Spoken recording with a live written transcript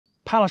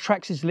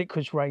Pallatrax's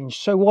Liquidz range.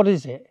 So what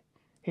is it?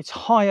 It's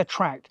high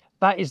attract.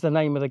 That is the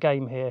name of the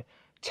game here.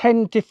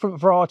 10 different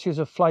varieties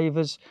of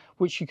flavours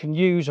which you can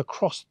use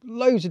across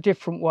loads of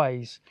different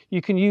ways.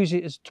 You can use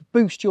it as to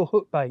boost your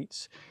hook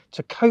baits,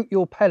 to coat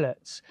your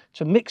pellets,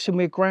 to mix them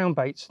with ground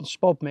baits and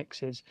spod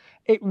mixes.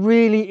 It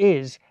really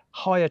is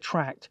high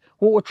attract.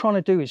 What we're trying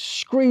to do is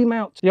scream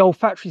out the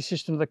olfactory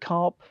system of the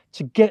carp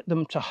to get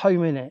them to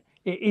home in it.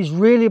 It is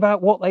really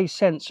about what they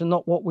sense and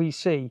not what we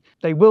see.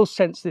 They will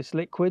sense this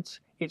Liquidz.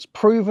 It's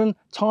proven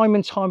time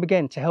and time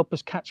again to help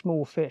us catch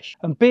more fish.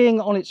 And being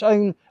on its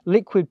own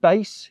liquid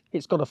base,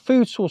 it's got a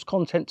food source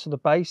content to the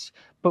base,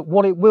 but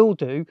what it will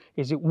do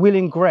is it will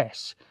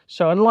ingress.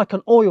 So unlike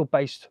an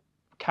oil-based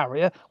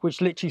carrier, which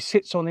literally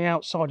sits on the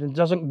outside and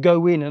doesn't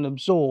go in and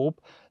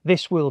absorb,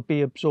 this will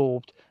be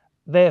absorbed,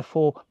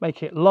 therefore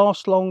making it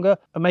last longer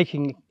and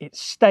making it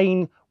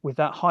stain with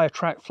that high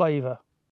attract flavour.